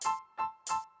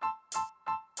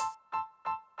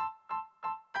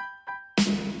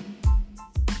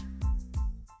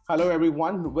Hello,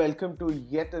 everyone. Welcome to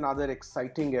yet another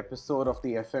exciting episode of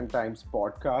the FM Times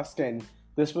podcast. And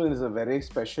this one is a very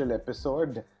special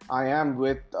episode. I am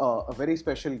with a very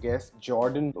special guest,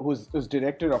 Jordan, who's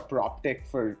director of prop tech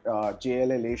for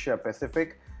JLL Asia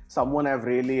Pacific. Someone I've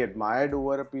really admired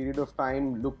over a period of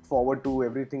time, looked forward to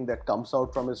everything that comes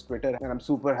out from his Twitter. And I'm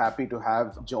super happy to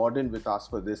have Jordan with us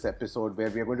for this episode where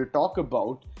we are going to talk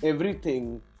about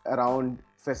everything around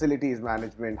facilities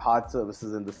management, hard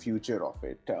services, and the future of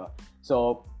it.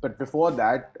 But before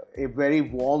that, a very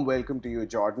warm welcome to you,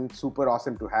 Jordan. Super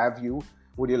awesome to have you.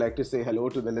 Would you like to say hello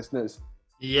to the listeners?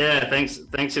 Yeah, thanks,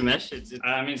 Umesh.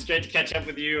 It's great to catch up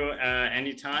with you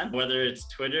anytime, whether it's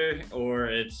Twitter or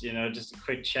it's just a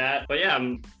quick chat. But yeah,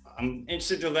 I'm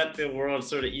interested to let the world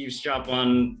sort of eavesdrop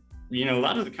on a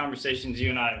lot of the conversations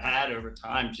you and I have had over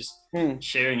time, just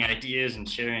sharing ideas and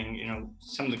sharing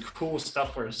some of the cool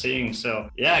stuff we're seeing. So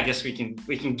yeah, I guess we can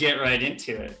get right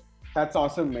into it. That's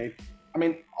awesome, mate. I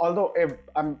mean, although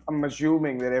I'm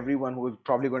assuming that everyone who's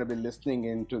probably going to be listening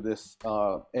into this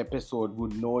episode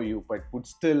would know you, but would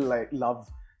still love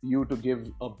you to give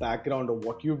a background of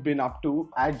what you've been up to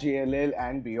at JLL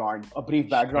and beyond. A brief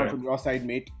background from your side,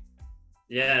 mate.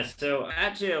 Yeah, so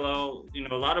at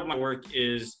JLL, a lot of my work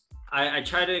is I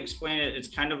try to explain it. It's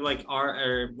kind of like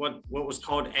what was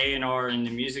called A&R in the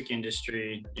music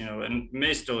industry, and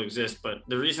may still exist. But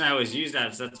the reason I always use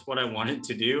that is that's what I wanted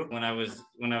to do when I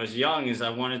was young. Is I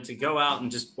wanted to go out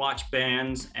and just watch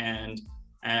bands and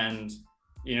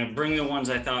bring the ones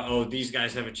I thought, oh, these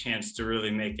guys have a chance to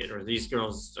really make it, or these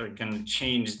girls are going to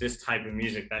change this type of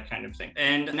music, that kind of thing.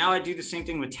 And now I do the same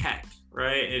thing with tech,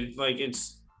 right?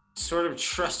 It's sort of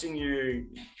trusting you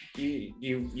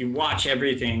watch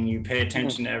everything, you pay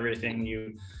attention to everything,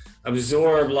 you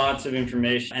absorb lots of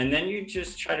information, and then you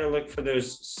just try to look for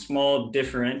those small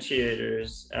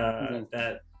differentiators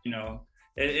that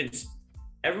it's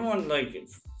everyone, like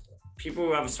people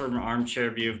who have a sort of an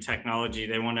armchair view of technology,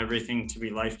 they want everything to be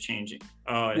life-changing.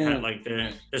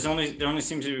 There only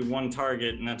seems to be one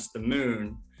target, and that's the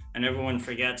moon, and everyone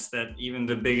forgets that even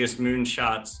the biggest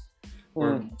moonshots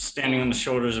were standing on the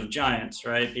shoulders of giants,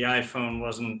 right? The iPhone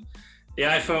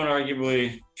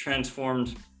arguably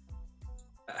transformed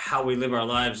how we live our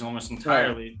lives almost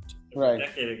entirely a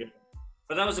decade ago.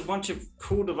 But that was a bunch of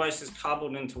cool devices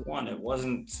cobbled into one. It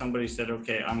wasn't somebody said,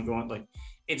 okay, I'm going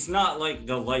it's not like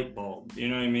the light bulb, you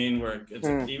know what I mean? Where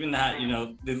it's even that,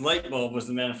 the light bulb was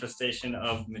the manifestation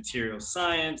of material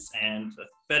science and a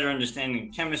better understanding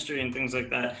of chemistry and things like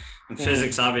that, and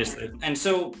physics, obviously. And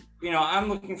so, I'm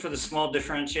looking for the small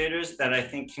differentiators that I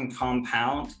think can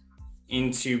compound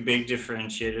into big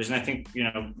differentiators. And I think,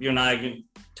 you and I can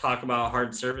talk about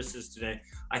hard services today.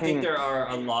 I think there are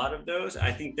a lot of those.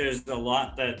 I think there's a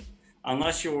lot that,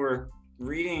 unless you're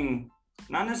reading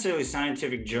not necessarily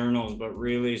scientific journals, but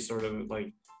really sort of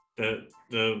like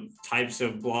the types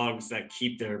of blogs that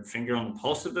keep their finger on the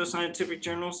pulse of those scientific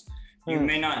journals, you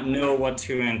may not know what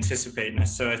to anticipate. And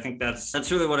so I think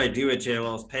that's really what I do at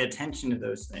JLL, is pay attention to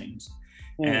those things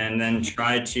and then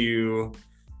try to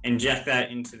inject that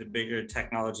into the bigger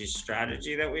technology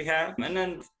strategy that we have. And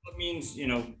then it means,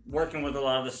 working with a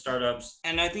lot of the startups.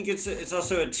 And I think it's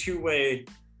also a two-way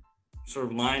sort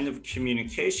of line of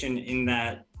communication, in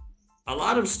that a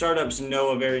lot of startups know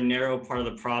a very narrow part of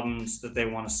the problems that they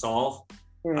want to solve.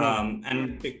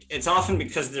 And it's often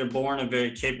because they're born of very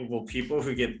capable people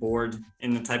who get bored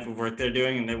in the type of work they're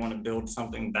doing, and they want to build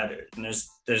something better. And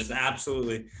there's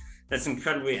absolutely, that's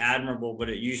incredibly admirable, but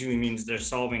it usually means they're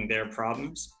solving their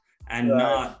problems and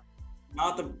not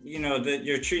that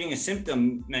you're treating a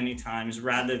symptom many times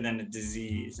rather than a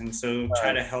disease. And so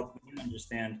try to help them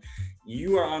understand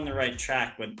you are on the right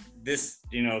track, but this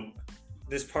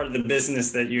part of the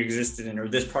business that you existed in, or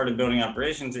this part of building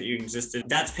operations that you existed,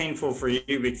 that's painful for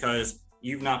you because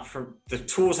the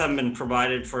tools haven't been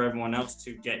provided for everyone else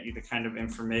to get you the kind of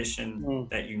information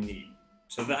that you need.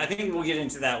 So I think we'll get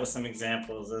into that with some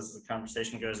examples as the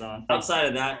conversation goes on. Outside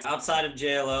of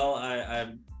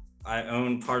JLL, I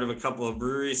own part of a couple of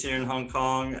breweries here in Hong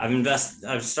Kong.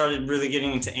 I've started really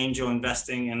getting into angel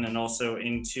investing, and then also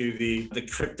into the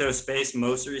crypto space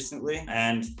most recently.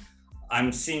 And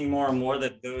I'm seeing more and more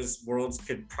that those worlds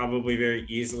could probably very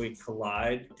easily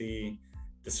collide. The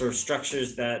sort of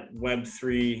structures that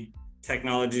Web3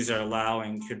 technologies are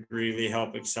allowing could really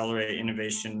help accelerate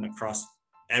innovation across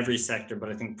every sector, but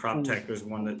I think prop tech is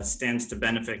one that stands to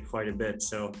benefit quite a bit.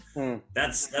 So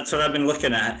that's what I've been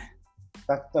looking at.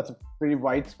 That's a pretty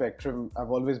wide spectrum.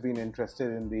 I've always been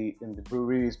interested in the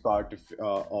breweries part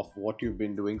of what you've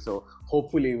been doing. So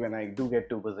hopefully, when I do get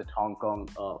to visit Hong Kong,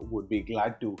 would be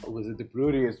glad to visit the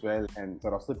brewery as well and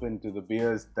sort of sip into the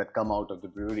beers that come out of the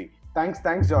brewery. Thanks,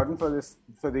 Jordan, for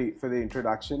the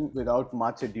introduction. Without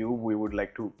much ado, we would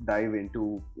like to dive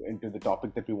into the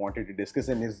topic that we wanted to discuss.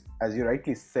 And as you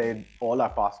rightly said, all our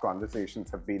past conversations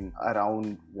have been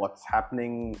around what's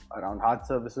happening around hard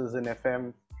services in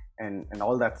FM. And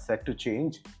all that's set to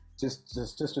change. Just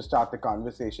to start the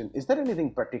conversation, is there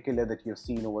anything particular that you've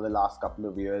seen over the last couple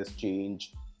of years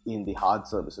change in the hard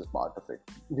services part of it?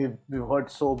 We've heard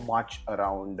so much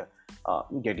around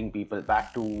getting people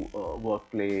back to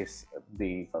workplace,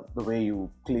 the way you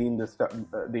clean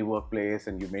the workplace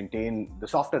and you maintain the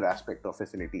softer aspect of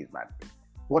facilities management.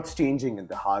 What's changing in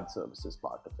the hard services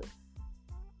part of it?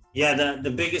 Yeah,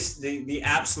 the biggest, the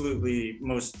absolutely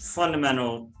most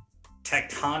fundamental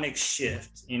tectonic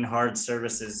shift in hard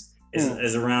services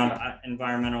is around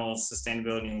environmental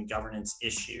sustainability and governance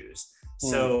issues.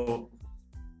 So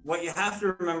what you have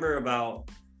to remember about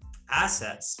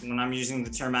assets, when I'm using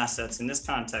the term assets in this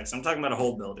context, I'm talking about a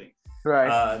whole building.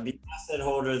 Right. The asset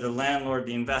holder, the landlord,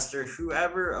 the investor,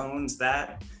 whoever owns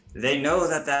that, they know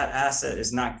that asset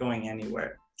is not going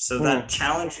anywhere. So that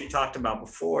challenge we talked about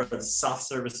before, the soft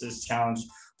services challenge,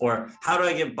 or how do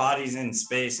I get bodies in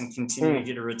space and continue to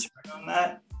get a return on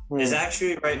that, is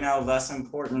actually right now less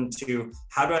important to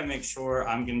how do I make sure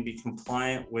I'm going to be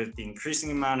compliant with the increasing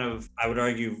amount of, I would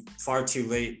argue, far too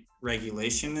late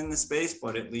regulation in the space,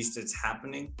 but at least it's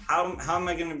happening. How am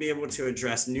I going to be able to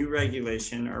address new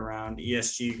regulation around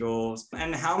ESG goals?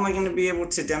 And how am I going to be able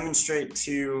to demonstrate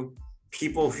to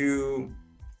people who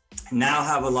now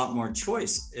have a lot more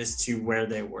choice as to where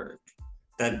they work,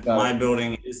 that my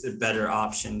building is the better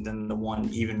option than the one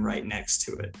even right next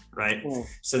to it, right?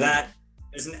 So that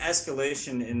there's an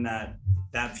escalation in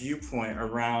that viewpoint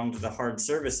around the hard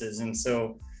services. And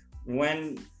so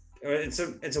when it's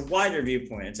a wider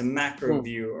viewpoint, it's a macro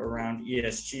view around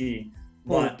ESG,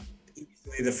 but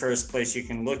easily the first place you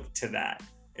can look to that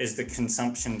is the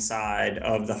consumption side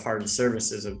of the hard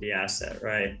services of the asset,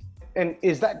 right? And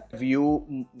is that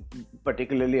view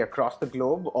particularly across the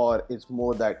globe, or is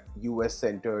more that US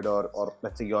centered or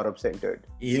let's say Europe centered?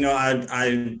 You know,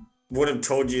 I would have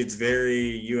told you it's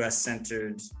very US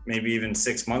centered maybe even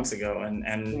 6 months ago,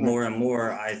 and more and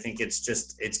more I think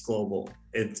it's global.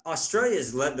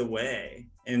 Australia's led the way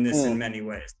in this in many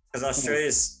ways, because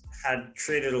Australia's had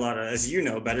created a lot of, as you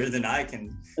know better than I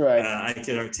can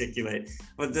articulate,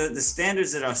 but the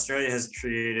standards that Australia has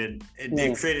created,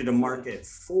 they've created a market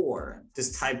for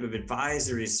this type of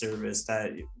advisory service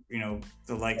that, you know,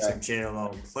 the likes of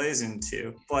JLL plays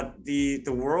into. But the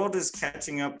world is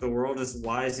catching up, the world is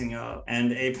wising up,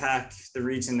 and APAC, the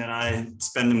region that I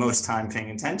spend the most time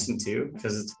paying attention to,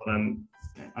 because it's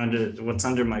what's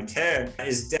under my care,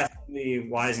 is definitely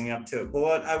wising up to it. But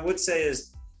what I would say is,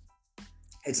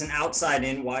 it's an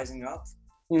outside-in wising up.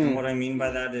 And what I mean by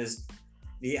that is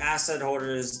the asset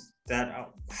holders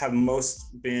that have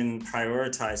most been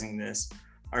prioritizing this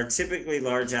are typically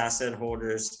large asset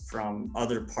holders from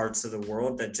other parts of the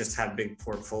world that just have big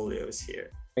portfolios here.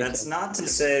 That's not to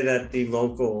say that the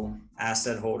local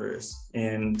asset holders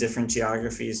in different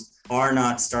geographies are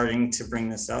not starting to bring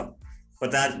this up. But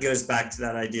that goes back to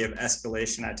that idea of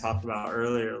escalation I talked about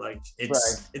earlier. Like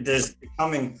there's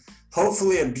becoming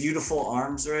hopefully a beautiful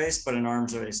arms race, but an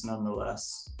arms race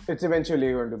nonetheless. It's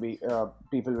eventually going to be,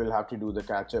 people will have to do the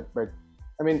catch up. But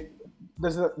I mean,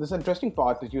 there's this interesting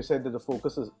part that you said that the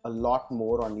focus is a lot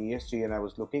more on ESG. And I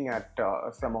was looking at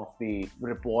some of the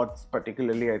reports,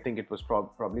 particularly, I think it was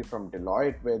probably from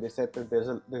Deloitte, where they said that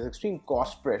there's extreme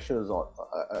cost pressures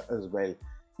as well.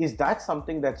 Is that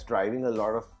something that's driving a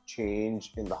lot of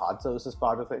change in the hard services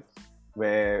part of it,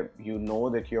 where you know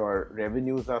that your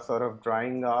revenues are sort of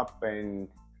drying up and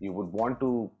you would want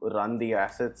to run the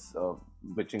assets,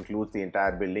 which includes the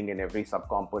entire building and every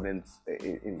subcomponents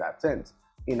in that sense,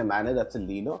 in a manner that's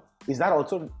leaner? Is that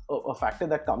also a factor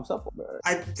that comes up?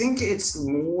 I think it's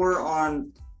more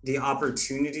on the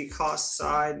opportunity cost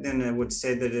side than I would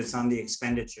say that it's on the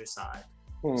expenditure side.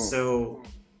 So,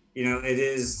 you know, it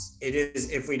is,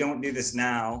 if we don't do this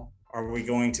now, are we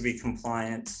going to be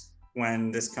compliant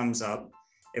when this comes up?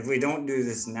 If we don't do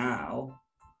this now,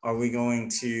 are we going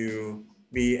to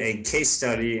be a case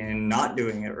study in not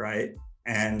doing it right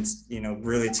and, you know,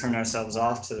 really turn ourselves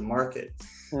off to the market?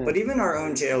 But even our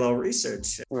own JLL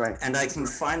research, and I can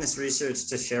find this research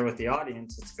to share with the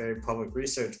audience, it's very public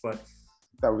research, but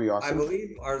that would be awesome. I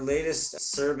believe our latest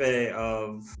survey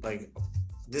of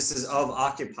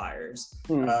occupiers,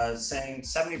 saying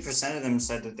 70% of them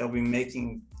said that they'll be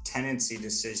making tenancy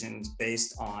decisions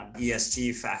based on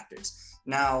ESG factors.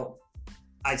 Now,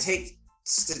 I take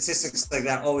statistics like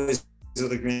that always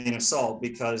with a grain of salt,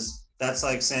 because that's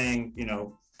like saying, you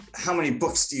know, how many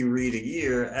books do you read a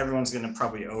year? Everyone's going to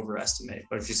probably overestimate.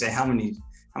 But if you say how many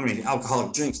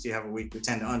alcoholic drinks do you have a week, we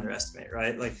tend to underestimate,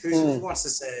 right? Like who wants to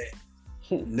say,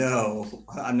 no,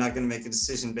 I'm not going to make a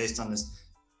decision based on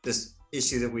this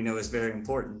issue that we know is very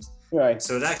important. Right.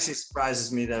 So it actually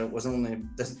surprises me that it was only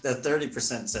the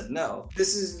 30% said no.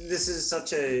 This is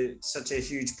such a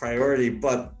huge priority,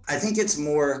 but I think it's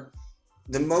more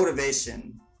the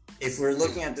motivation. If we're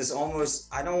looking at this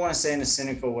almost, I don't want to say in a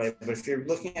cynical way, but if you're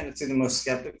looking at it through the most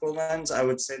skeptical lens, I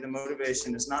would say the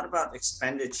motivation is not about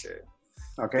expenditure.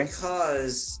 Okay.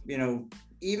 Because, you know,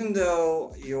 even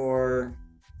though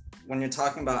when you're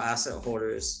talking about asset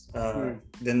holders,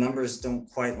 the numbers don't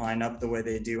quite line up the way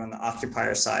they do on the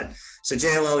occupier side. So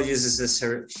JLL uses this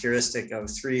heuristic of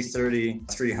 330,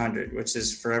 300, which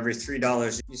is for every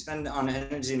 $3 you spend on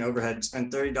energy and overhead, you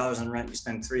spend $30 on rent, you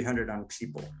spend 300 on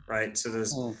people, right? So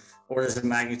there's orders of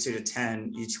magnitude of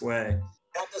 10 each way.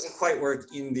 That doesn't quite work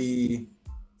in the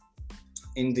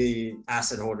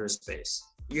asset holder space.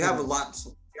 You have a lot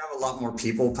more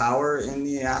people power in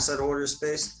the asset holder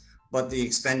space, but the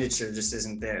expenditure just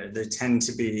isn't there. They tend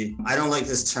to be, I don't like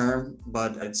this term,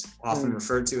 but it's often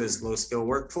referred to as low skill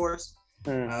workforce.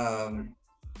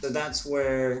 So that's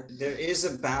where there is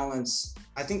a balance.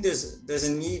 I think there's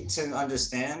a need to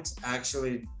understand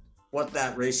actually what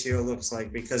that ratio looks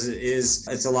like, because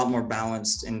it's a lot more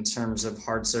balanced in terms of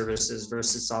hard services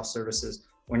versus soft services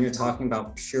when you're talking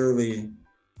about purely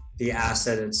the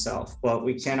asset itself. But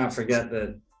we cannot forget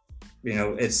that, you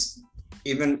know, it's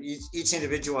even each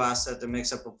individual asset that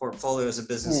makes up a portfolio is a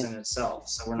business in itself.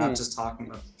 So we're not just talking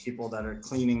about the people that are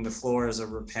cleaning the floors or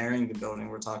repairing the building.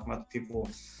 We're talking about the people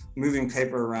moving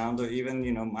paper around, or even,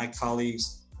 you know, my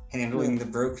colleagues handling the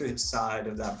brokerage side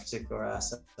of that particular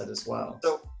asset as well.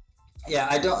 So yeah,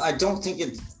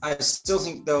 I still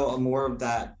think though more of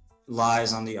that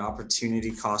lies on the opportunity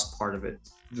cost part of it.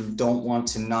 You don't want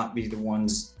to not be the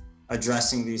ones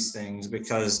addressing these things,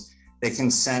 because there's a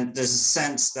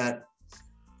sense that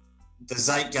the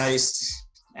zeitgeist,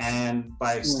 and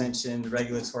by extension, the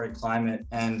regulatory climate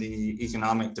and the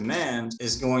economic demand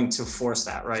is going to force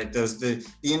that, right? The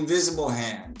invisible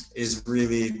hand is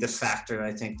really the factor,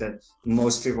 I think, that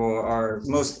most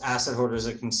asset holders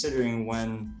are considering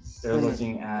when they're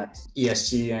looking at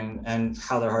ESG and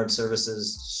how their hard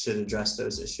services should address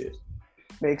those issues.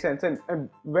 Makes sense. And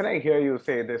when I hear you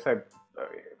say this,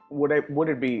 would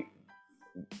it be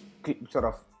sort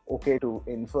of okay to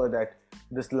infer that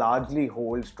this largely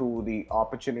holds true, the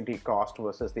opportunity cost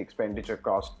versus the expenditure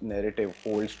cost narrative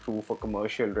holds true for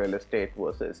commercial real estate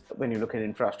versus when you look at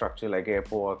infrastructure like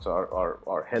airports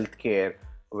or healthcare,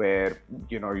 where,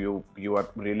 you know, you are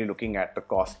really looking at the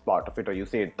cost part of it, or you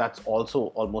say that's also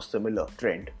almost similar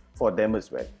trend for them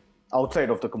as well, outside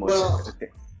of the commercial real estate?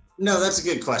 No, that's a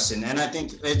good question. And I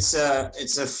think it's a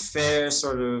fair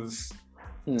sort of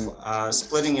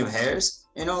splitting of hairs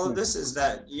in all of this, is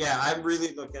that, yeah, I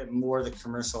really look at more the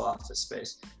commercial office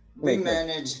space. We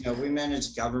manage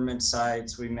government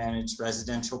sites, we manage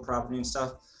residential property and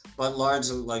stuff, but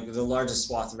largely, like, the largest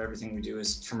swath of everything we do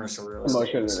is commercial real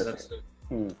estate. So that's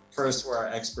first where our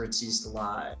expertise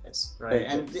lies, right?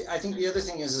 And I think the other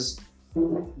thing is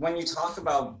when you talk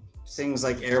about things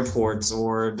like airports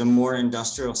or the more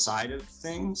industrial side of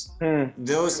things,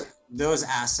 those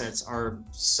assets are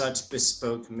such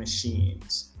bespoke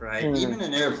machines, right? Even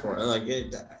an airport,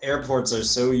 airports are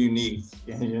so unique.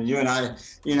 You and I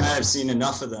have seen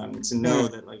enough of them to know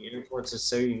that, like, airports are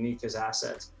so unique as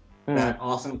assets that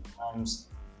oftentimes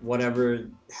whatever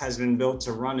has been built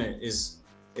to run it is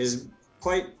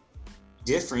quite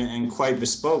different and quite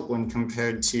bespoke when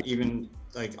compared to even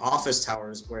like office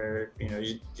towers, where, you know,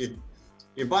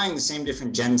 you're buying the same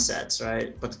different gen sets,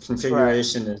 right? But the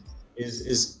configuration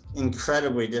is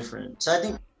incredibly different. So I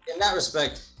think in that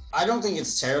respect, I don't think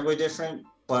it's terribly different,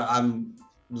 but I'm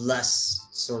less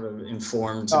sort of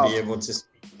informed to be able to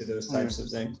speak to those types of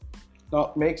things.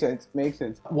 No, makes sense.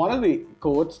 One of the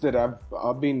quotes that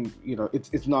I've been, you know,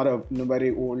 it's not a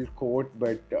very old quote,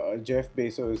 but Jeff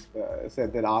Bezos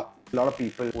said that a lot of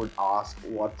people would ask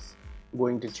what's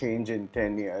going to change in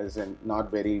 10 years, and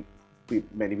not very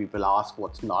many people ask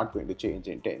what's not going to change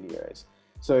in 10 years.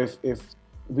 So if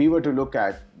we were to look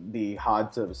at the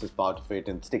hard services part of it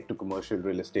and stick to commercial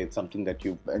real estate, something that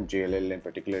you and JLL in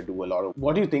particular do a lot of,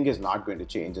 what do you think is not going to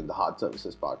change in the hard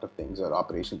services part of things, or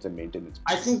operations and maintenance?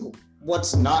 I think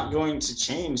what's not going to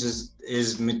change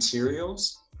is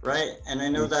materials, right? And I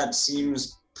know that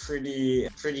seems pretty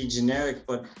generic,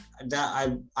 but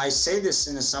that I say this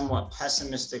in a somewhat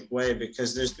pessimistic way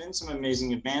because there's been some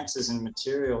amazing advances in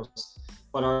materials,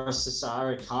 but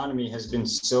our economy has been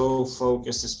so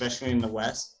focused, especially in the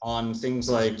West, on things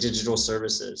like digital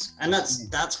services, and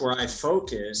that's where I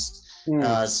focus.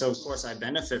 So of course I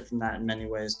benefit from that in many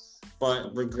ways,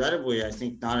 but regrettably, I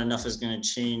think not enough is going to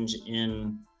change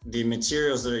in the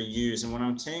materials that are used. And when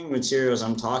I'm saying materials,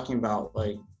 I'm talking about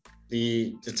like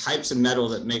the types of metal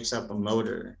that makes up a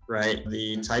motor, right?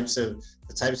 The types of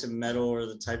metal or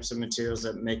the types of materials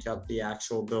that make up the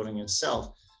actual building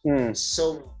itself.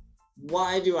 So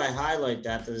why do I highlight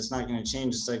that it's not going to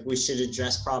change? It's like we should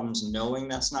address problems knowing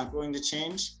that's not going to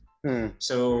change.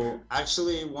 So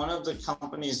actually, one of the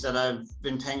companies that I've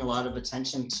been paying a lot of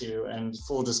attention to, and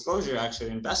full disclosure, actually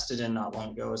invested in not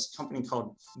long ago, is a company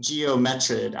called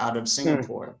Geometrid out of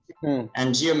Singapore.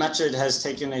 And Geometrid has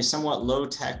taken a somewhat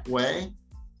low-tech way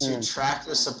to track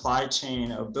the supply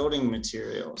chain of building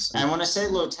materials. And when I say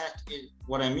low-tech,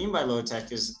 what I mean by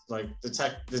low-tech is like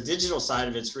the digital side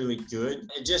of it's really good.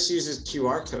 It just uses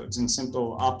QR codes and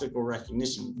simple optical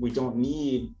recognition. We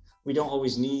don't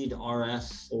always need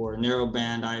RF or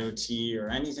narrowband IoT or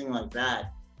anything like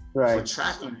that for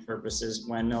tracking purposes,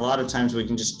 when a lot of times we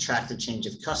can just track the change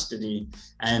of custody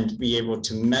and be able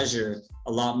to measure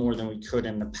a lot more than we could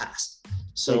in the past.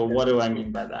 So what do I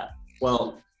mean by that?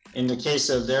 Well, in the case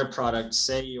of their product,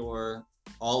 say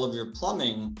all of your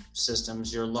plumbing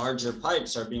systems, your larger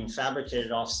pipes are being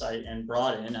fabricated off-site and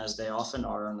brought in, as they often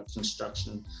are on a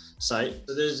construction site.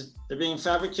 So they're being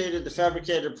fabricated, the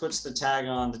fabricator puts the tag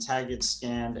on, the tag gets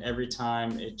scanned every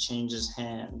time it changes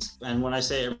hands. And when I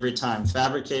say every time,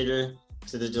 fabricator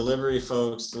to the delivery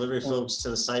folks to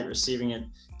the site receiving it,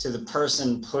 to the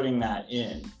person putting that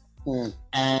in.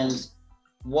 And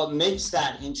what makes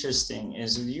that interesting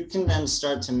is you can then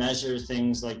start to measure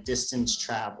things like distance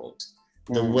traveled,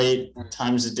 the weight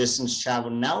times the distance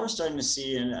traveled. Now we're starting to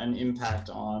see an impact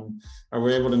on, or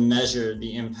we're able to measure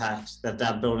the impact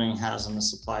that building has on the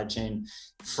supply chain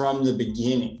from the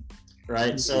beginning,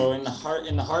 right? So in the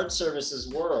hard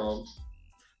services world,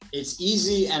 it's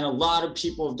easy, and a lot of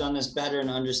people have done this better and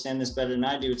understand this better than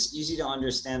I do. It's easy to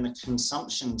understand the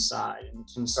consumption side and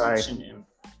consumption impact.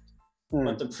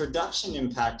 But the production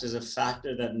impact is a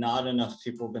factor that not enough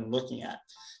people have been looking at.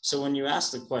 So when you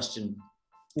ask the question,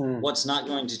 what's not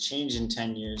going to change in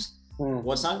 10 years?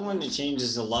 What's not going to change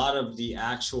is a lot of the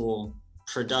actual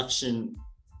production,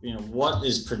 what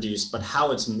is produced, but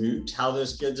how it's moved, how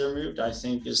those goods are moved, I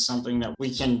think is something that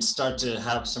we can start to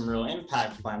have some real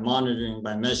impact by monitoring,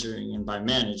 by measuring, and by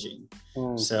managing.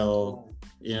 So,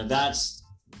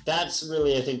 that's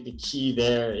really, I think the key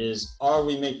there is, are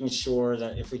we making sure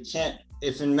that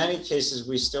if in many cases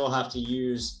we still have to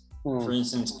use, for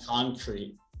instance,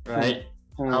 concrete, right?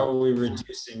 How are we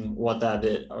reducing what that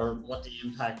is, or what the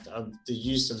impact of the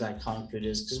use of that concrete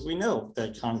is? Because we know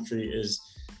that concrete is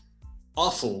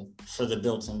awful for the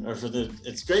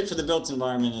it's great for the built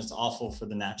environment, it's awful for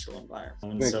the natural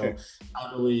environment. And so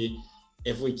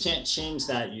if we can't change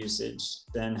that usage,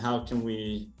 then how can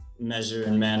we measure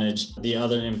and manage the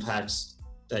other impacts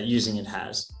that using it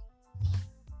has?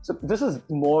 So this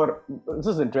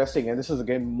is interesting, and this is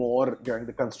again more during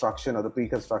the construction or the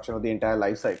pre-construction of the entire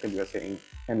life cycle, you're saying,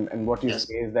 and what you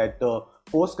say is that the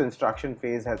post-construction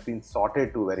phase has been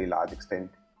sorted to a very large extent.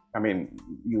 I mean,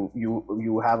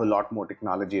 you have a lot more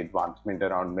technology advancement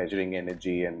around measuring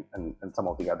energy and some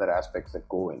of the other aspects that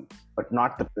go in, but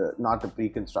not the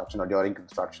pre-construction or during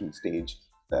construction stage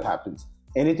that happens.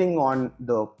 Anything on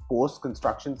the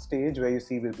post-construction stage where you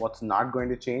see what's not going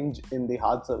to change in the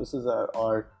hard services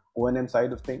or O&M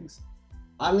side of things?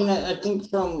 I mean, I think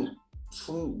from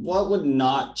what would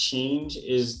not change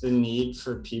is the need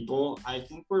for people. I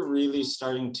think we're really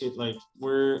starting to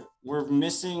we're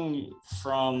missing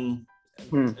from,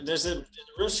 there's a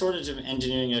real shortage of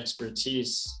engineering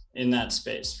expertise in that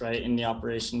space, right? In the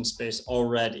operations space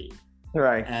already.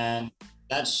 Right. And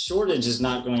that shortage is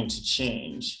not going to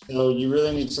change. So you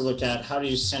really need to look at how do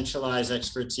you centralize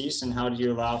expertise and how do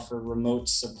you allow for remote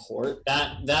support.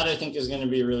 That I think is going to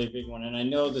be a really big one. And I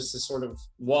know this is sort of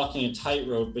walking a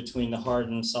tightrope between the hard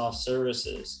and soft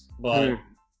services, but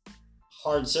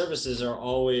hard services are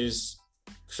always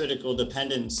critical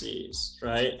dependencies,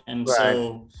 right? And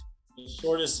so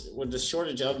with the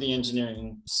shortage of the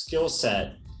engineering skill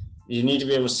set, you need to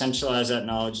be able to centralize that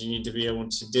knowledge. You need to be able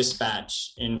to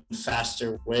dispatch in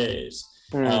faster ways.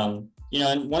 And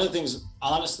one of the things,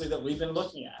 honestly, that we've been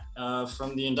looking at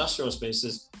from the industrial space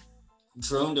is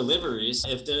drone deliveries.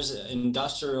 If there's an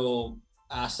industrial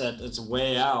asset that's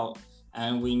way out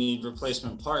and we need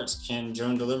replacement parts, can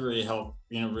drone delivery help,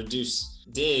 reduce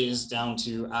days down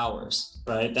to hours,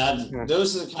 right?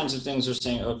 Those are the kinds of things we're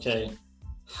saying, okay,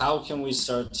 how can we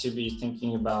start to be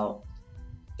thinking about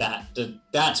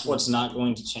that's what's not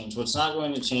going to change. What's not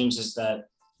going to change is that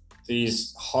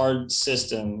these hard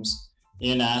systems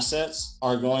in assets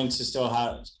are going to still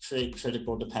create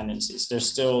critical dependencies. They're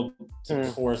still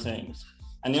the core things.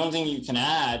 And the only thing you can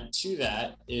add to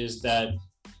that is that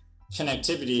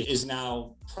connectivity is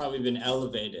now probably been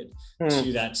elevated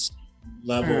to that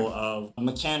level of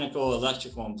mechanical,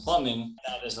 electrical, and plumbing.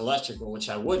 That is electrical, which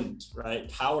I wouldn't,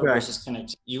 right? Power versus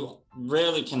connectivity. You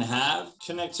rarely can have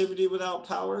connectivity without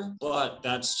power, but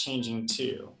that's changing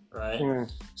too, right?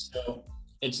 So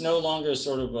it's no longer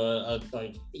sort of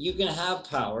like you can have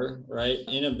power, right,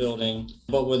 in a building,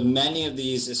 but with many of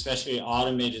these, especially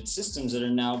automated systems that are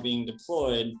now being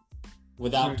deployed,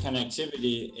 without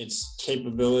connectivity, its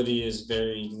capability is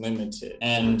very limited.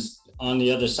 And on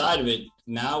the other side of it,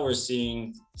 now we're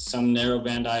seeing some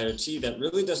narrowband IoT that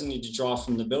really doesn't need to draw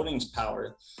from the building's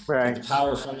power. Right. The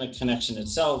power from the connection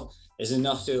itself is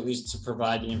enough to at least to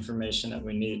provide the information that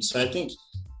we need. So I think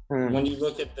when you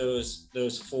look at those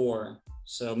four,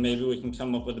 so maybe we can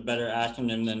come up with a better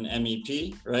acronym than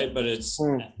MEP, right? But it's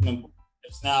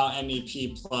now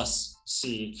MEP plus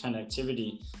C,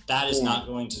 connectivity. That is not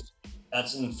going to,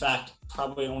 that's in fact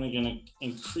probably only going to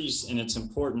increase in its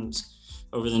importance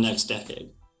over the next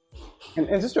decade. And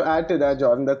just to add to that,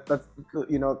 Jordan, that's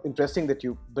interesting that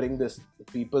you bring this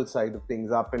people side of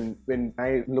things up. And when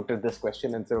I looked at this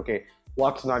question and said, okay,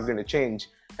 what's not going to change?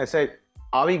 I said,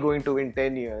 are we going to, in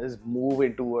 10 years, move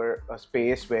into a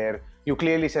space where you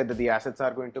clearly said that the assets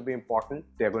are going to be important.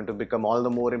 They're going to become all the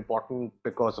more important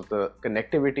because of the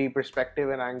connectivity perspective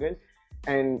and angle.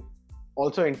 And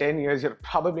also in 10 years, you're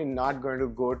probably not going to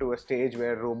go to a stage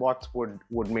where robots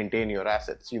would maintain your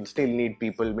assets. You'll still need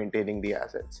people maintaining the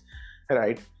assets,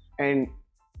 right? And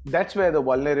that's where the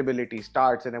vulnerability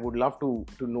starts. And I would love to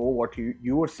know what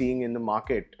you are seeing in the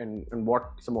market and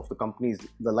what some of the companies,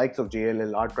 the likes of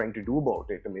JLL, are trying to do about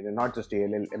it. I mean, and not just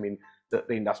JLL, I mean, the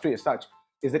industry as such,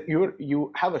 is that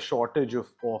you have a shortage of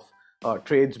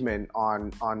tradesmen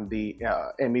on the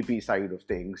MEP side of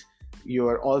things.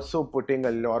 You're also putting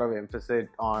a lot of emphasis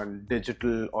on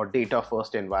digital or data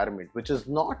first environment, which is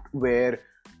not where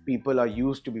people are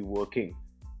used to be working.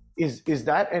 Is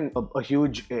that a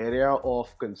huge area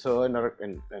of concern,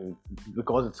 and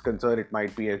because it's concern, it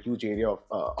might be a huge area of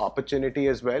opportunity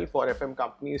as well for FM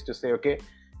companies to say, okay,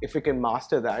 if we can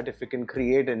master that, if we can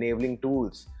create enabling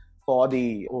tools for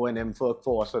the O&M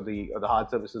workforce or the hard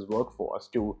services workforce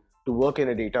to work in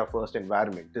a data first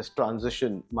environment, this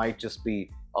transition might just be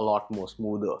a lot more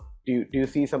smoother. Do you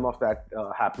see some of that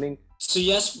happening? So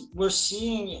yes, we're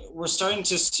starting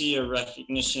to see a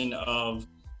recognition of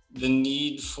the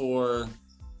need for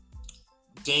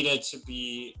data to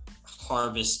be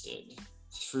harvested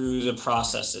through the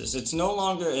processes. It's no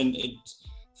longer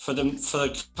for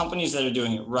the companies that are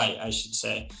doing it right, I should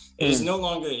say, it is no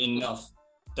longer enough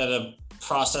that a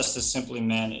process is simply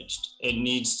managed. It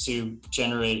needs to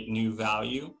generate new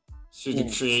value through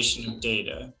the creation of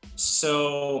data.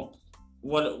 So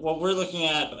what we're looking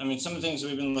at, I mean, some of the things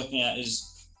we've been looking at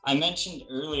is, I mentioned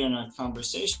earlier in our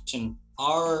conversation, a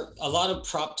lot of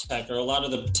prop tech, or a lot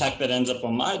of the tech that ends up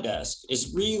on my desk,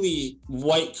 is really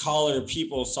white collar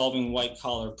people solving white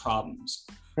collar problems.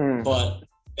 But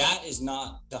that is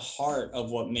not the heart of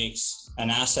what makes an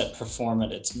asset perform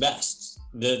at its best.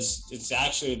 It's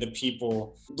actually the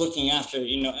people looking after,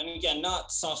 and again,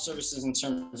 not soft services in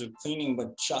terms of cleaning,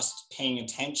 but just paying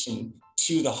attention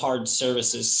to the hard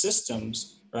services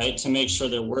systems, right, to make sure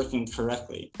they're working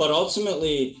correctly. But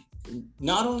ultimately,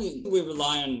 not only do we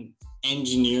rely on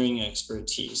engineering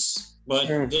expertise, but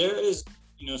there is,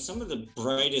 some of the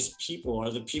brightest people are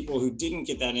the people who didn't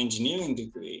get that engineering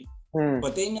degree,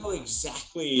 but they know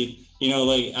exactly,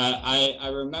 I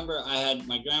remember I had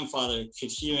my grandfather could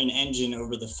hear an engine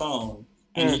over the phone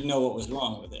and he'd know what was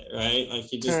wrong with it, right? Like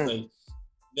he just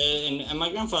and my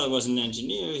grandfather wasn't an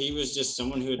engineer. He was just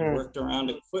someone who had worked around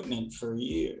equipment for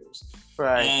years.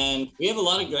 Right. And we have a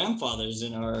lot of grandfathers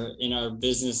in our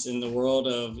business, in the world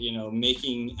of,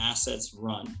 making assets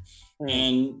run.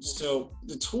 And so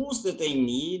the tools that they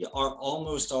need are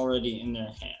almost already in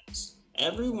their hands.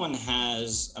 Everyone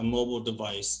has a mobile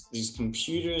device, these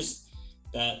computers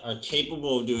that are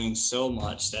capable of doing so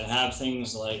much, that have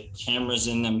things like cameras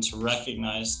in them to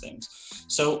recognize things.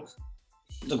 So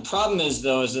the problem is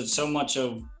that so much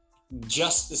of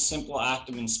just the simple act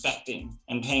of inspecting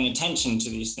and paying attention to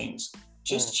these things,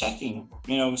 just checking,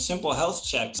 simple health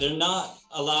checks, they're not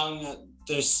allowing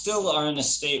they still are in a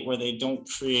state where they don't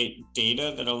create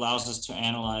data that allows us to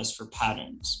analyze for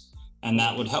patterns. And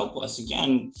that would help us.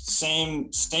 Again,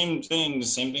 same thing. The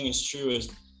same thing is true as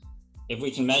if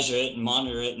we can measure it and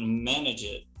monitor it and manage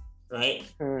it, right?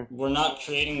 We're not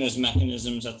creating those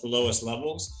mechanisms at the lowest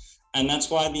levels. And that's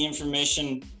why the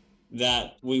information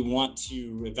that we want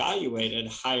to evaluate at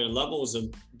higher levels of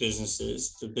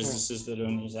businesses, the businesses that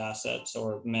own these assets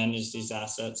or manage these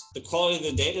assets, the quality of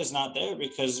the data is not there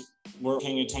because we're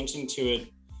paying attention to it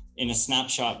in a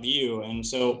snapshot view. And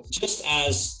so just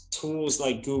as tools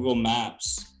like Google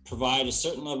Maps provide a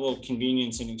certain level of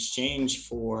convenience in exchange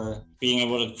for being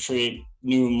able to create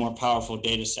new and more powerful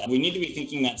data sets, we need to be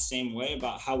thinking that same way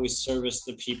about how we service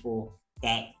the people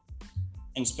that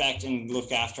inspect and look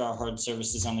after our hard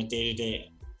services on a day-to-day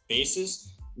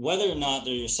basis, whether or not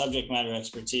they're your subject matter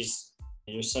expertise,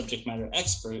 your subject matter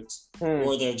experts,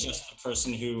 or they're just a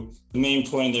person who the main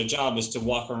point of their job is to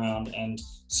walk around and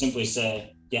simply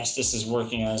say, yes, this is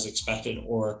working as expected,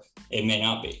 or it may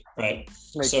not be, right?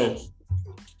 So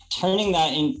turning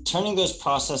those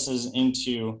processes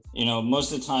into,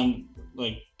 most of the time,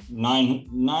 like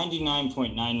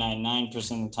 99.999% of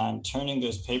the time, turning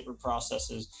those paper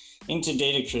processes into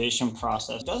data creation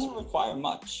process doesn't require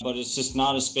much, but it's just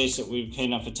not a space that we pay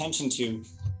enough attention to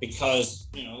because,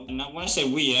 and when I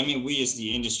say we, I mean we as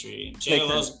the industry.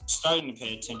 JLL is starting to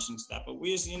pay attention to that, but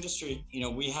we as the industry,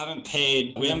 we haven't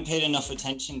paid enough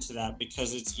attention to that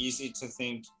because it's easy to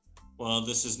think, well,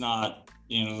 this is not,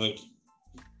 this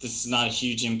is not a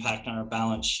huge impact on our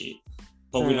balance sheet.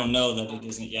 But we don't know that it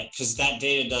isn't yet because that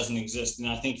data doesn't exist. And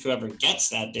I think whoever gets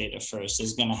that data first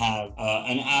is going to have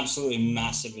an absolutely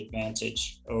massive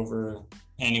advantage over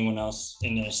anyone else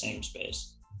in their same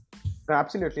space.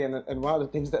 Absolutely. And one of the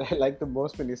things that I like the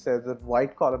most when you said that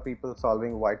white collar people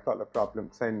solving white collar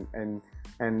problems. And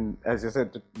as you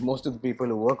said, most of the people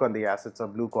who work on the assets are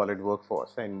blue collared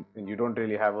workforce. And you don't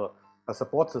really have a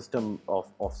support system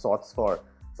of sorts for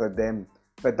them.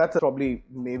 But that's probably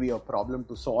maybe a problem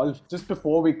to solve. Just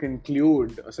before we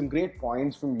conclude, some great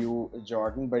points from you,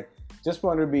 Jordan, but just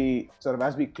want to be sort of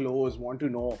as we close, want to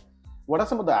know what are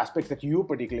some of the aspects that you're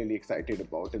particularly excited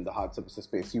about in the hard services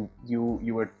space?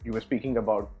 You were speaking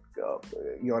about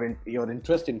your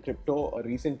interest in crypto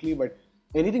recently, but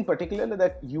anything particular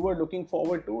that you are looking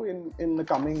forward to in the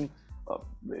coming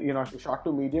short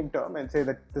to medium term, and say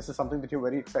that this is something that you're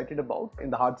very excited about in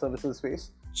the hard services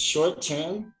space? Short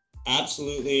term,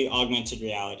 absolutely augmented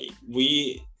reality.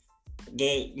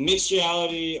 The mixed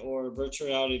reality or virtual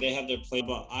reality, they have their play,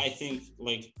 but I think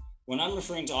like when I'm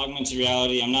referring to augmented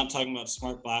reality, I'm not talking about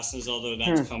smart glasses, although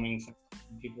that's coming,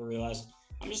 people realize.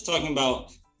 I'm just talking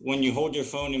about when you hold your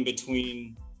phone in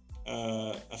between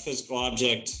a physical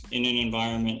object in an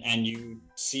environment and you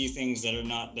see things that are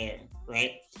not there,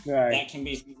 right? That can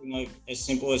be something like as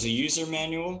simple as a user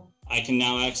manual. I can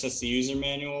now access the user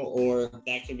manual, or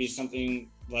that could be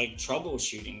something like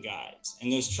troubleshooting guides. And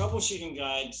those troubleshooting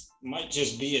guides might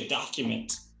just be a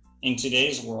document in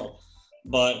today's world.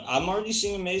 But I'm already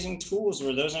seeing amazing tools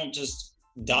where those aren't just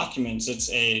documents, it's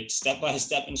a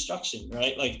step-by-step instruction,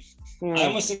 right? Like I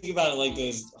almost think about it like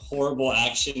those horrible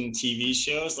action TV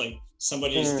shows, like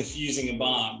somebody's defusing a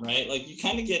bomb, right? Like you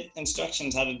kind of get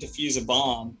instructions how to defuse a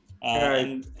bomb.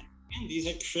 And these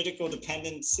are critical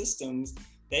dependent systems.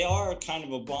 They are kind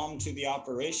of a bomb to the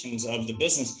operations of the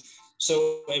business.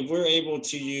 So if we're able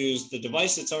to use the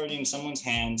device that's already in someone's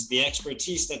hands, the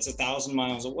expertise that's 1,000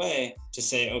 miles away to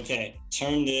say, okay,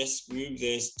 turn this, move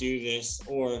this, do this,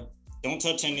 or don't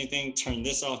touch anything, turn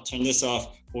this off,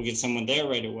 we'll get someone there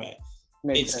right away.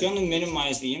 It's going to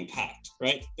minimize the impact,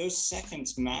 right? Those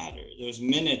seconds matter, those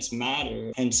minutes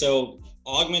matter. And so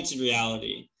augmented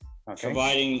reality,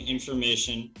 providing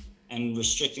information and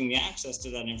restricting the access to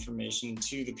that information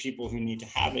to the people who need to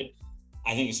have it,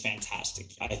 I think is fantastic.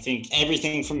 I think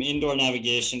everything from indoor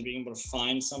navigation, being able to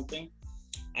find something.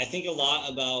 I think a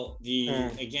lot about the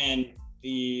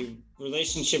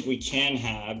relationship we can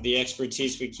have, the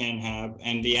expertise we can have,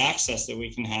 and the access that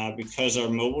we can have because our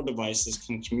mobile devices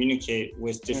can communicate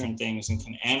with different things and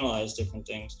can analyze different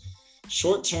things.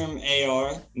 Short-term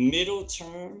AR, middle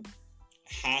term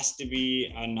has to be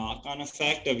a knock-on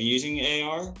effect of using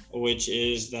AR, which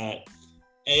is that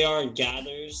AR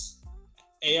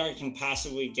can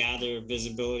passively gather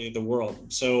visibility of the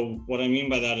world. So what I mean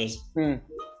by that is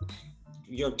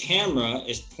your camera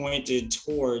is pointed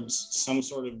towards some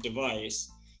sort of device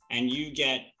and you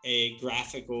get a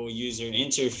graphical user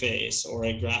interface or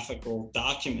a graphical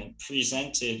document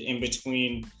presented in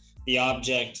between the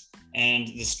object and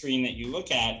the screen that you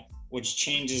look at, which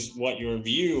changes what your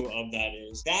view of that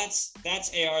is. That's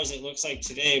AR as it looks like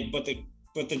today, but the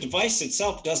but the device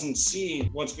itself doesn't see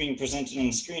what's being presented on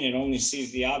the screen. It only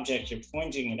sees the object you're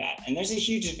pointing it at. And there's a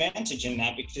huge advantage in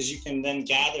that, because you can then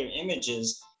gather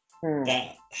images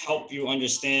that help you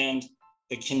understand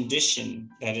the condition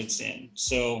that it's in.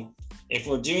 So if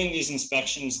we're doing these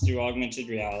inspections through augmented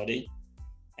reality,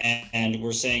 and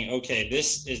we're saying, okay,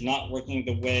 this is not working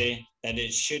the way that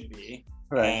it should be,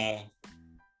 right.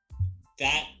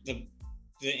 That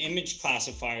the image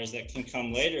classifiers that can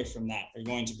come later from that are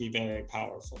going to be very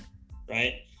powerful,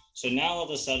 right? So now all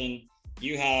of a sudden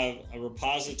you have a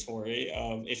repository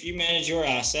of, if you manage your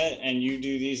asset and you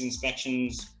do these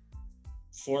inspections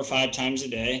 4 or 5 times a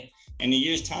day, in a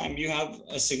year's time, you have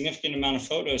a significant amount of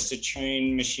photos to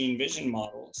train machine vision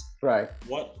models. Right.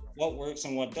 What works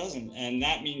and what doesn't. And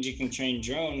that means you can train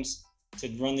drones to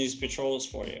run these patrols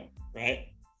for you, right?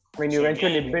 I mean, you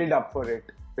eventually build up for it,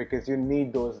 because you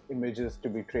need those images to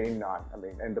be trained on. I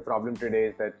mean, and the problem today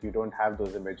is that you don't have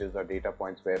those images or data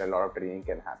points where a lot of training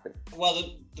can happen. Well,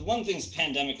 the one thing this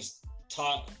pandemic has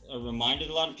taught or reminded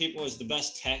a lot of people is the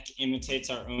best tech imitates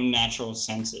our own natural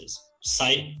senses.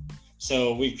 Sight.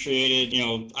 So we've created,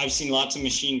 I've seen lots of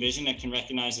machine vision that can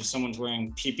recognize if someone's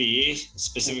wearing PPE,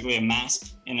 specifically a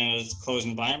mask in a closed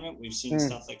environment. We've seen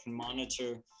stuff that can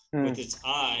monitor with its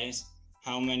eyes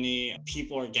how many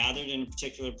people are gathered in a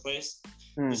particular place.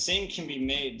 The same can be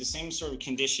made, the same sort of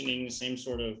conditioning, the same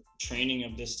sort of training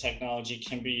of this technology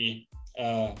can be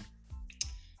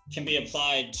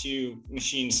applied to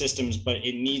machine systems, but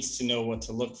it needs to know what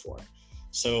to look for.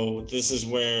 So this is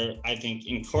where I think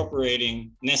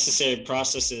incorporating necessary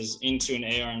processes into an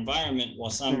AR environment, while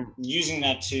some using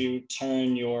that to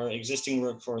turn your existing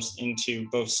workforce into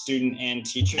both student and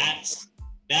teacher.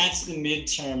 That's the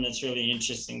midterm that's really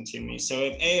interesting to me. So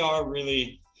if AR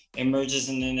really emerges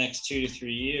in the next 2 to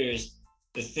 3 years,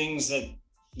 the things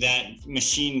that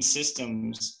machine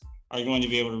systems are going to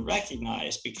be able to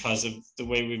recognize because of the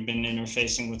way we've been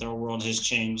interfacing with our world has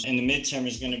changed. And the midterm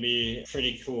is going to be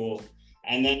pretty cool.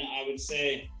 And then I would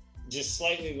say just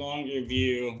slightly longer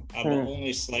view, but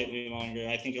only slightly longer.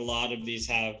 I think a lot of these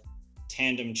have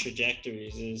tandem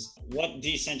trajectories, is what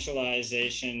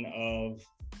decentralization of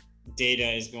data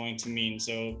is going to mean.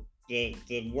 So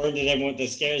the word that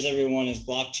scares everyone is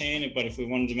blockchain, but if we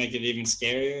wanted to make it even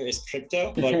scarier, it's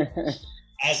crypto. But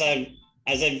as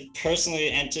I've personally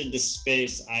entered this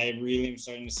space, I really am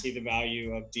starting to see the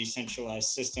value of decentralized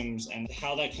systems and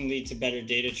how that can lead to better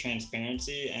data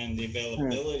transparency, and the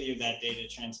availability of that data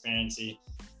transparency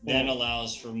then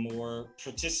allows for more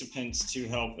participants to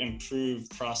help improve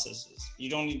processes. You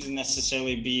don't need to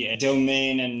necessarily be a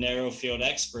domain and narrow field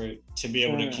expert to be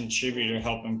able to contribute or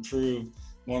help improve,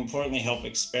 more importantly, help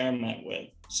experiment with.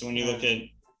 So when you look at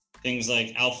things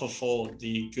like AlphaFold,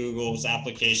 Google's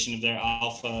application of their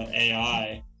Alpha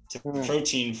AI to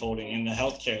protein folding in the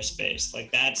healthcare space,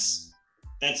 like that's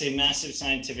a massive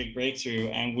scientific breakthrough.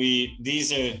 And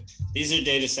these are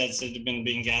data sets that have been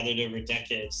being gathered over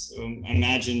decades. So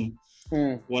imagine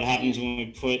what happens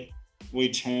when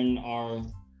we turn our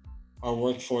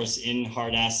workforce in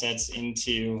hard assets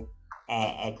into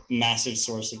a massive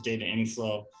source of data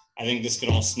inflow. I think this could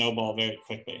all snowball very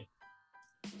quickly.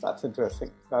 That's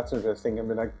interesting. I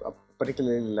mean, I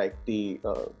particularly like the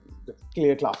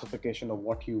clear classification of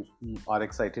what you are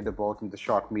excited about in the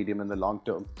short, medium, and the long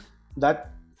term.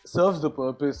 That serves the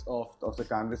purpose of the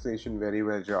conversation very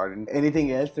well, Jordan.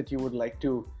 Anything else that you would like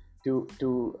to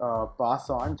pass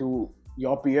on to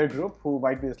your peer group who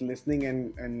might be listening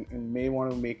and may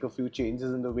want to make a few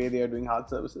changes in the way they are doing hard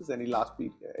services?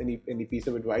 Any piece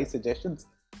of advice, suggestions?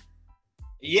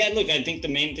 Yeah, look, I think the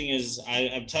main thing is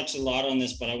I've touched a lot on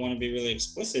this, but I want to be really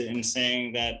explicit in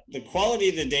saying that the quality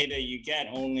of the data you get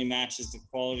only matches the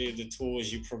quality of the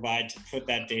tools you provide to put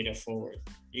that data forward.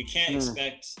 You can't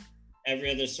expect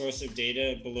every other source of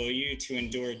data below you to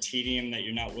endure tedium that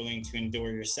you're not willing to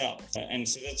endure yourself. And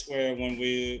so that's where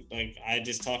I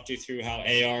just talked you through how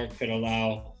AR could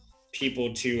allow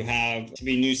people to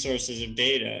be new sources of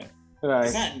data. Right.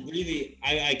 It's not really,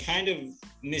 I kind of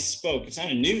misspoke. It's not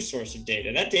a new source of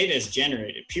data. That data is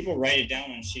generated. People write it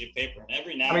down on a sheet of paper, and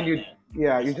every now and then.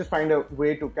 Yeah, you just find a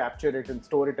way to capture it and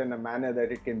store it in a manner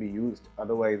that it can be used.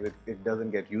 Otherwise, it doesn't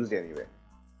get used anyway.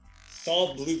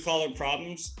 Solve blue-collar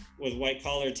problems with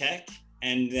white-collar tech,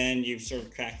 and then you sort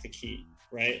of crack the key,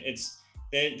 right? It's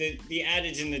the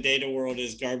adage in the data world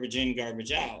is garbage in,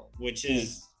 garbage out, which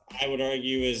is, I would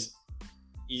argue, is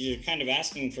you're kind of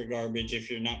asking for garbage if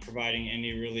you're not providing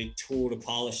any really tool to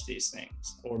polish these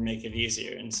things or make it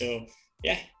easier. And so,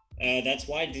 that's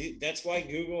why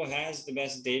Google has the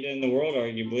best data in the world,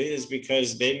 arguably, is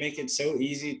because they make it so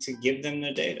easy to give them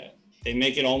the data. They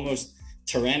make it almost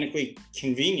tyrannically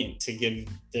convenient to give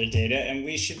their data. And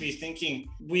we should be thinking,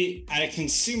 at a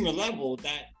consumer level,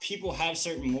 that people have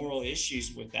certain moral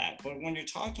issues with that. But when you're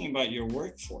talking about your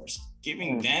workforce,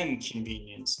 giving them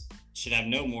convenience should have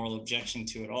no moral objection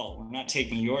to it all. We're not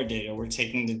taking your data, we're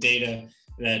taking the data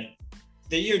that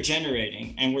you're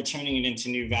generating and we're turning it into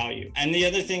new value. And the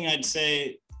other thing I'd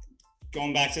say,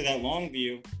 going back to that long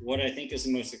view, what I think is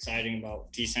the most exciting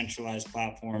about decentralized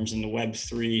platforms and the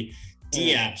Web3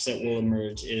 apps that will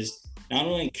emerge is not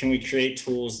only can we create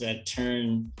tools that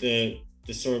turn the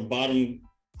sort of bottom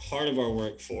part of our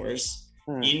workforce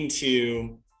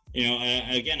into,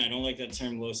 again, I don't like that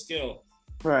term low skill.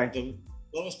 Right. The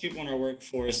lowest people in our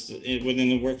workforce, within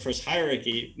the workforce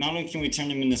hierarchy, not only can we turn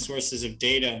them into sources of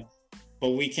data, but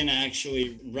we can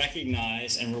actually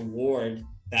recognize and reward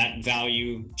that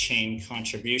value chain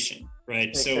contribution, right?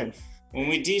 Makes sense. When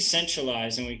we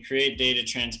decentralize and we create data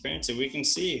transparency, we can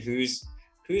see who's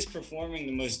performing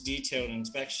the most detailed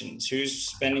inspections, who's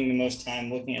spending the most time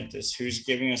looking at this, who's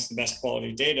giving us the best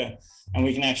quality data, and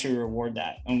we can actually reward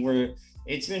that. And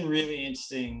it's been really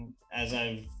interesting as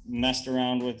I've messed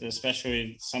around with,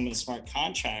 especially some of the smart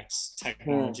contracts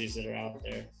technologies that are out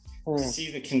there, to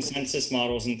see the consensus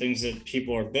models and things that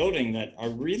people are building that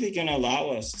are really going to allow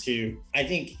us to, I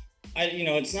think,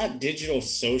 it's not digital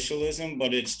socialism,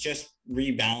 but it's just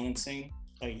rebalancing,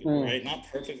 right? Not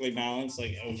perfectly balanced.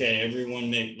 Like, okay,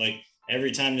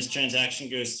 every time this transaction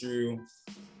goes through,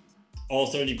 all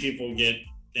 30 people get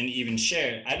an even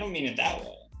share. I don't mean it that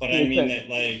way, but I mean that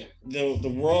the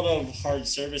world of hard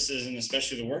services, and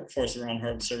especially the workforce around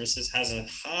hard services, has a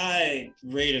high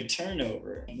rate of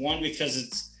turnover. One,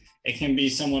 because it can be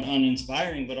somewhat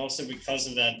uninspiring, but also because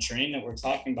of that drain that we're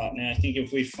talking about. And I think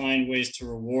if we find ways to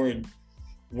reward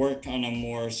work on a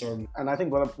more sort of... And I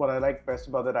think what I like best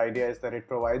about that idea is that it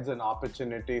provides an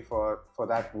opportunity for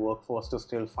that workforce to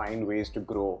still find ways to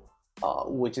grow,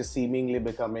 which is seemingly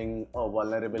becoming a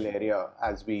vulnerable area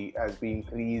as we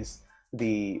increase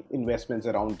the investments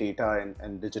around data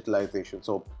and digitalization.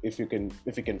 So if you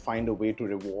can find a way to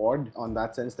reward on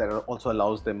that sense, that also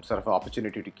allows them sort of an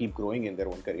opportunity to keep growing in their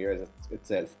own careers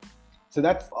itself. So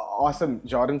that's awesome,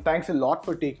 Jordan. Thanks a lot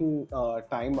for taking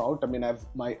time out. I mean, I've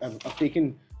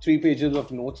taken 3 pages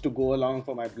of notes to go along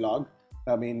for my blog.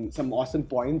 I mean, some awesome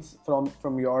points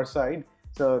from your side.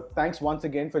 So thanks once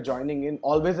again for joining in.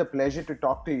 Always a pleasure to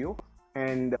talk to you,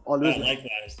 and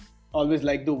likewise. Always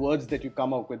like the words that you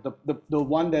come up with. The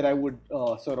one that I would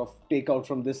sort of take out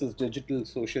from this is digital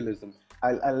socialism.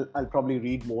 I'll probably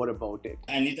read more about it.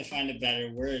 I need to find a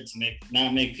better word to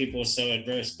not make people so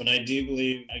adverse. But I do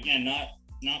believe, again,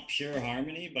 not pure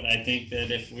harmony, but I think that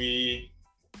if we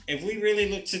really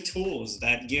look to tools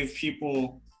that give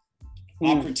people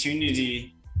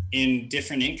opportunity in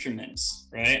different increments,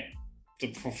 right?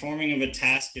 The performing of a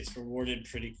task gets rewarded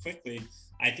pretty quickly.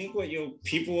 I think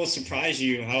people will surprise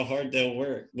you how hard they'll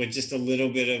work with just a little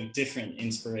bit of different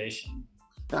inspiration.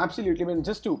 Absolutely. I mean,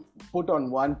 just to put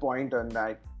on one point on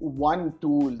that, one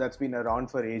tool that's been around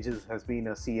for ages has been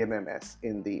a CMMS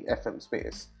in the FM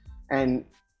space. And,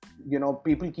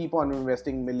 people keep on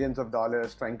investing millions of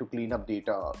dollars trying to clean up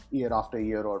data year after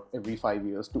year, or every 5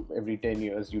 years to every 10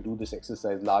 years, you do this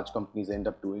exercise. Large companies end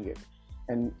up doing it.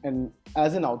 And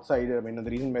as an outsider, I mean,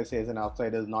 the reason I say as an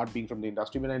outsider is not being from the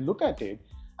industry. When I look at it,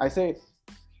 I say,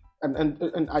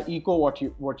 and I echo what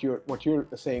you're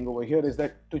saying over here, is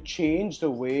that to change the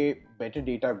way better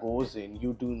data goes in,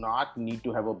 you do not need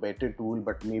to have a better tool,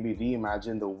 but maybe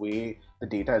reimagine the way the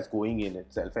data is going in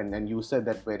itself. And you said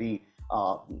that very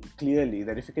clearly,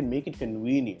 that if you can make it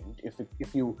convenient,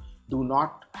 if you do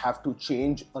not have to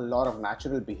change a lot of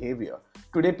natural behavior.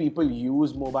 Today, people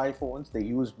use mobile phones, they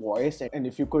use voice, and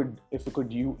if you could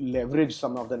leverage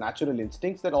some of the natural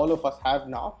instincts that all of us have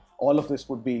now, all of this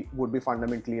would be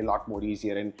fundamentally a lot more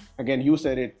easier. And again, you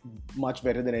said it much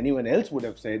better than anyone else would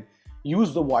have said.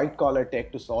 Use the white collar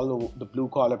tech to solve the blue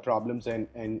collar problems,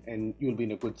 and you'll be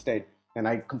in a good stead. And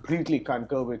I completely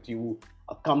concur with you.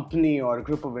 A company or a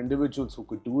group of individuals who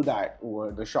could do that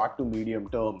over the short to medium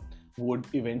term would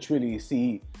eventually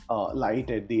see light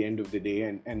at the end of the day,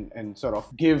 and sort of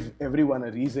give everyone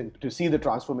a reason to see the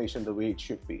transformation the way it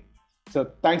should be. So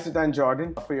thanks a ton,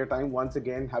 Jordan, for your time once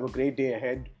again. Have a great day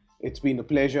ahead. It's been a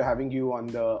pleasure having you on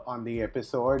the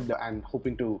episode, and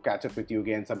hoping to catch up with you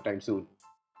again sometime soon.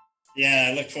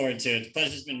 Yeah, I look forward to it. The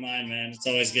pleasure's been mine, man. It's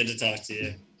always good to talk to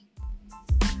you.